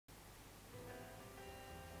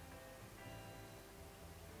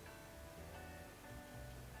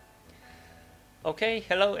Okay,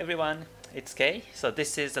 hello everyone, it's Kei. So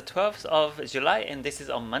this is the 12th of July and this is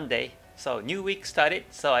on Monday. So new week started,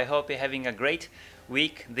 so I hope you're having a great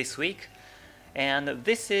week this week. And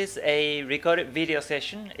this is a recorded video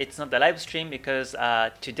session. It's not the live stream because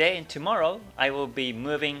today and tomorrow I will be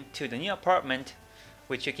moving to the new apartment,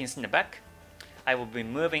 which you can see in the back. I will be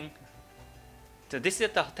moving. So this is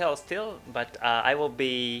at the hotel still, but I will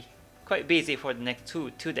be quite busy for the next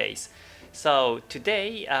two days. So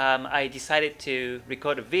today I decided to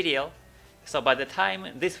record a video. So by the time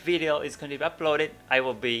this video is going to be uploaded, I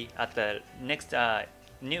will be at the next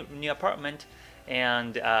new apartment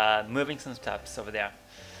and moving some stuff over there,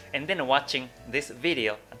 and then watching this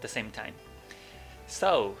video at the same time.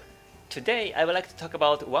 So today I would like to talk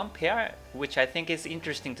about one pair which I think is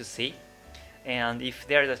interesting to see, and if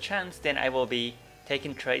there is a chance, then I will be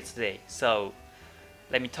taking trades today. So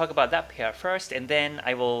let me talk about that pair first, and then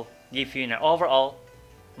I will give you an overall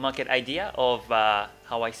market idea of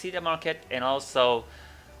how I see the market and also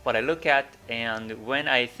what I look at and when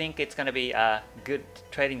I think it's going to be a good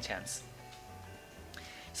trading chance.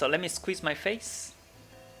 So let me squeeze my face.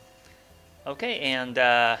 Okay,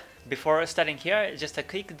 and before starting here, just a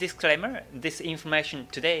quick disclaimer. This information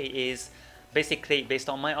today is basically based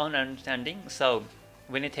on my own understanding. So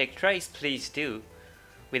when you take trades, please do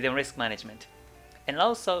within risk management. And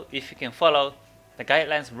also, if you can follow the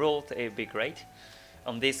guidelines rules, it would be great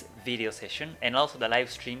on this video session and also the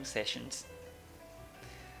live stream sessions.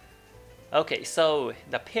 Okay, so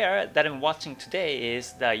the pair that I'm watching today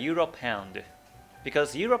is the Euro Pound,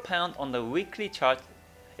 because Euro Pound on the weekly chart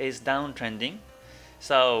is downtrending.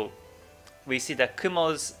 So we see the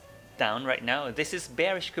Kumo's down right now. This is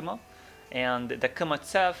bearish Kumo, and the Kumo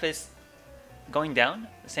itself is going down.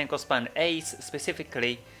 Senko span Ace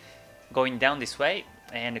specifically going down this way,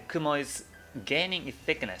 and Kumo is gaining its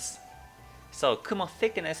thickness. So Kumo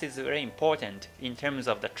thickness is very important in terms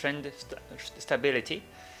of the trend stability.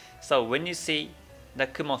 So when you see the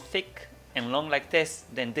Kumo thick and long like this,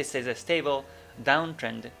 then this is a stable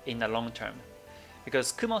downtrend in the long term,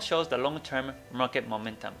 because Kumo shows the long-term market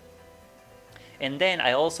momentum. And then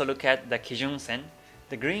I also look at the Kijun Sen.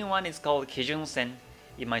 The green one is called Kijun Sen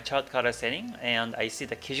in my chart color setting, and I see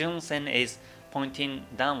the Kijun Sen is pointing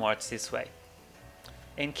downwards this way.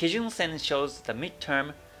 And Kijun Sen shows the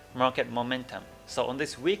midterm market momentum. So on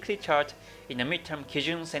this weekly chart, in the midterm,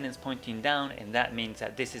 Kijun Sen is pointing down, and that means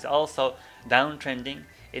that this is also downtrending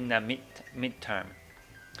in the midterm.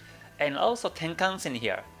 And also Tenkan Sen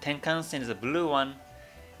here. Tenkan Sen is a blue one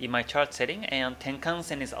in my chart setting, and Tenkan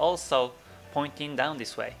Sen is also pointing down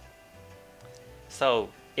this way. So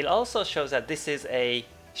it also shows that this is a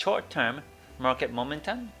short-term market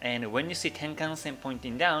momentum, and when you see Tenkan Sen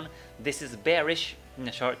pointing down, this is bearish in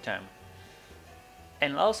the short term.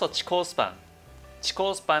 And also Chikou span.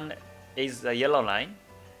 Chikou span is the yellow line,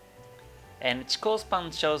 and Chikou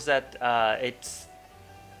span shows that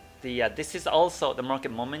this is also the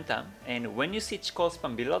market momentum, and when you see Chikou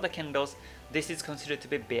span below the candles, this is considered to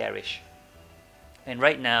be bearish. And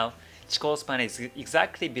right now Chikou span is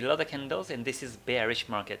exactly below the candles, and this is bearish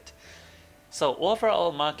market. So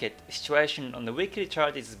overall market situation on the weekly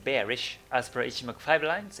chart is bearish as per Ichimoku 5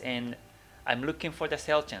 lines, and I'm looking for the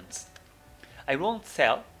sell chance. I won't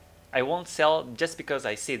sell just because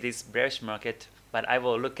I see this bearish market, but I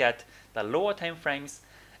will look at the lower time frames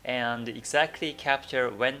and exactly capture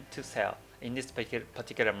when to sell in this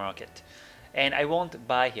particular market. And I won't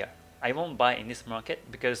buy here. I won't buy in this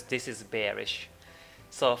market because this is bearish.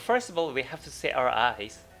 So first of all, we have to set our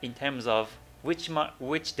eyes in terms of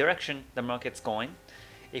which direction the market's going.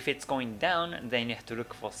 If it's going down, then you have to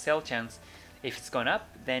look for sell chance. If it's going up,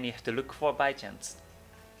 then you have to look for buy chance.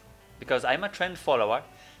 Because I'm a trend follower,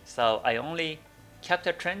 so I only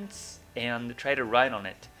capture trends and try to ride on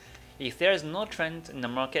it. If there is no trend in the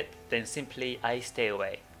market, then simply I stay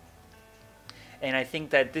away. And I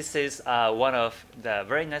think that this is one of the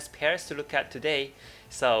very nice pairs to look at today.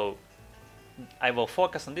 So I will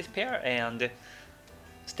focus on this pair and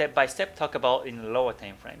step by step talk about in lower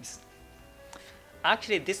time frames.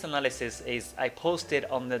 Actually, this analysis is I posted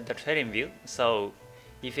on the TradingView. So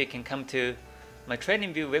if you can come to my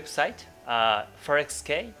TradingView website,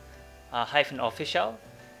 Forexkei -official,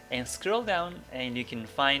 and scroll down, and you can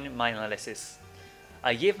find my analysis.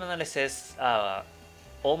 I give analysis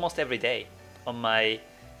almost every day on my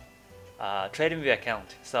TradingView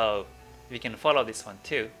account, so you can follow this one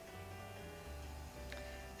too.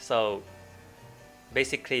 So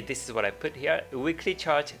basically, this is what I put here: weekly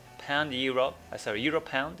chart Euro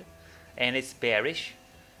Pound, and it's bearish.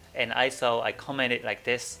 And I commented like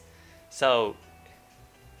this. So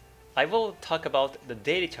I will talk about the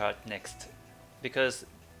daily chart next, because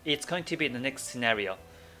it's going to be the next scenario.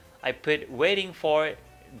 I put waiting for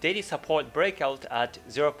daily support breakout at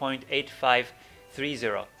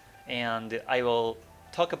 0.8530, and I will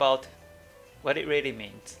talk about what it really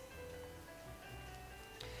means.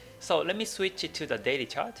 So let me switch it to the daily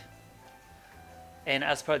chart. And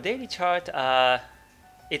as per daily chart,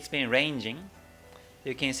 it's been ranging.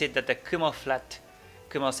 You can see that the Kumo flat,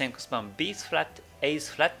 Kumo Senko span B is flat, A is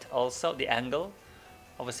flat. Also the angle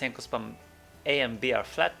of a Senko span A and B are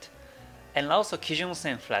flat, and also Kijun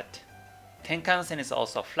Sen flat. Tenkan Sen is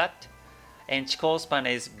also flat, and Chikou span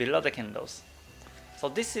is below the candles. So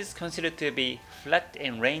this is considered to be flat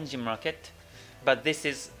and ranging market, but this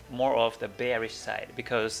is more of the bearish side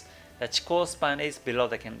because the Chikou span is below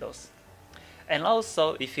the candles. And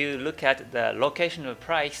also, if you look at the location of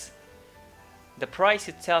price, the price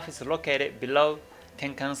itself is located below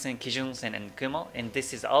Tenkan Sen, Kijun Sen, and Kumo, and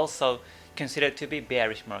this is also considered to be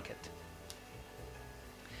bearish market.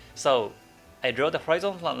 So I draw the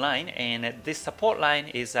horizontal line, and this support line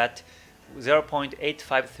is at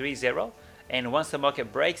 0.8530, and once the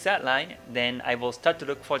market breaks that line, then I will start to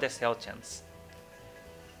look for the sell chance.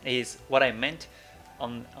 Is what I meant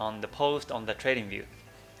on the post on the trading view.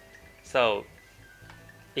 So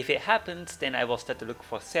if it happens, then I will start to look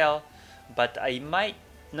for sell, but I might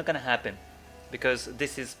not gonna happen because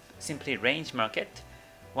this is simply range market.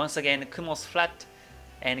 Once again, Kumo's flat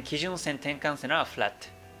and Kijun Sen, Tenkan Sen are flat.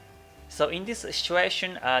 So in this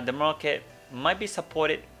situation, the market might be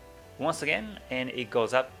supported once again and it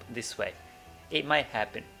goes up this way. It might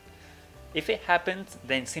happen. If it happens,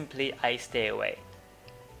 then simply I stay away.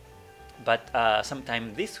 But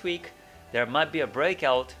sometime this week, there might be a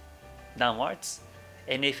breakout downwards,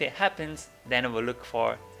 and if it happens, then I will look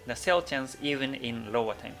for the sell chance even in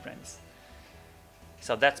lower time frames.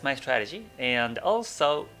 So that's my strategy. And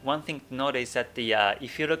also, one thing to note is that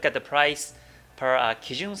if you look at the price per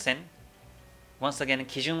Kijun Sen, once again,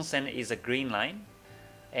 Kijun Sen is a green line,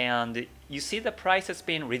 and you see the price has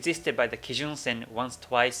been resisted by the Kijun Sen once,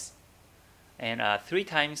 twice, and 3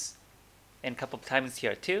 times, and a couple of times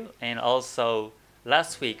here too. And also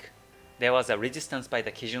last week, there was a resistance by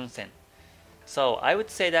the Kijun Sen. So I would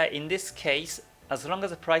say that in this case, as long as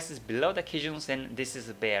the price is below the Kijun Sen, this is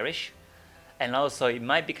bearish, and also it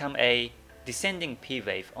might become a descending P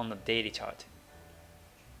wave on the daily chart.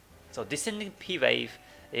 So descending P wave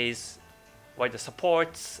is where the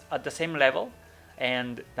supports at the same level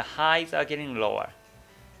and the highs are getting lower.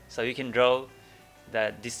 So you can draw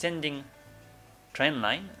the descending trend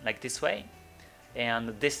line like this way,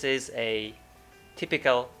 and this is a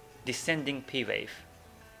typical descending P wave.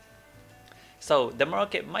 So the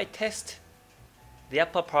market might test the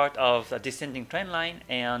upper part of the descending trend line,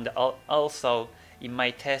 and also it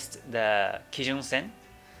might test the Kijun Sen,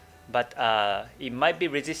 but it might be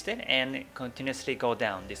resisted and continuously go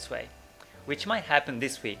down this way, which might happen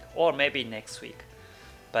this week or maybe next week.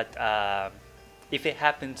 But if it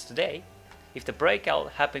happens today, if the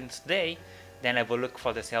breakout happens today, then I will look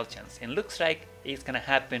for the sell chance. And looks like it's gonna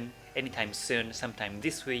happen anytime soon, sometime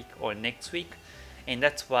this week or next week. And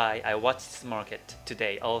that's why I watched this market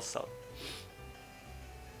today also.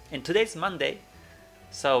 And today's Monday,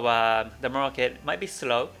 so the market might be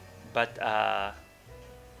slow, but I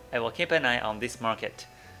will keep an eye on this market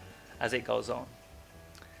as it goes on.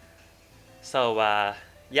 So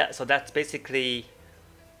yeah, so that's basically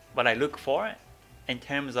what I look for in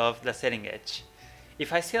terms of the selling edge.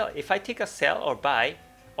 If I take a sell or buy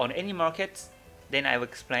on any markets, then I will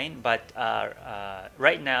explain. But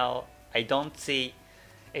right now, I don't see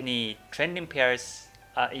any trending pairs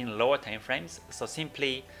in lower time frames. So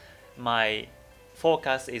simply, my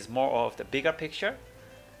focus is more of the bigger picture.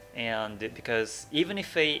 And because even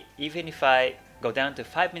if I go down to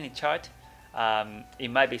 5-minute chart, it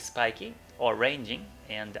might be spiky or ranging,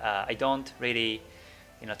 and I don't really,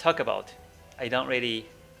 talk about. I don't really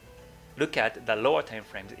look at the lower time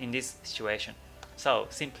frames in this situation. So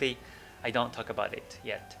simply, I don't talk about it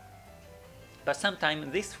yet. But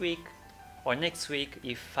sometime this week or next week,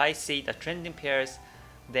 if I see the trending pairs,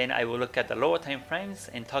 then I will look at the lower time frames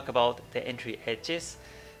and talk about the entry edges.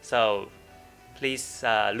 So please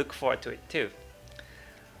look forward to it too.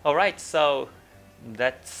 Alright, so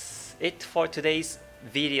that's it for today's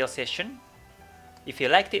video session. If you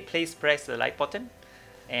liked it, please press the like button.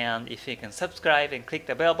 And if you can subscribe and click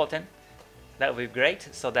the bell button, that would be great,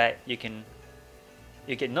 so that you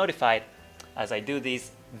get notified as I do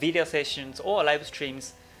these video sessions or live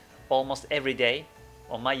streams almost every day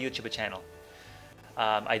on my YouTube channel.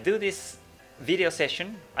 I do this video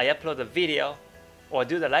session, I upload the video or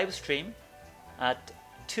do the live stream at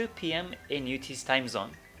 2 p.m. in UT's time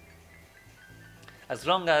zone. As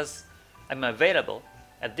long as I'm available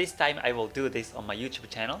At this time, I will do this on my YouTube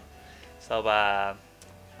channel. So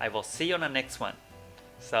I will see you on the next one.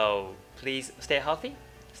 So please stay healthy,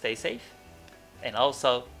 stay safe, and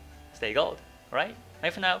also stay gold. Alright?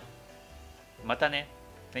 Bye for now. またね.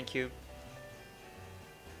 Thank you.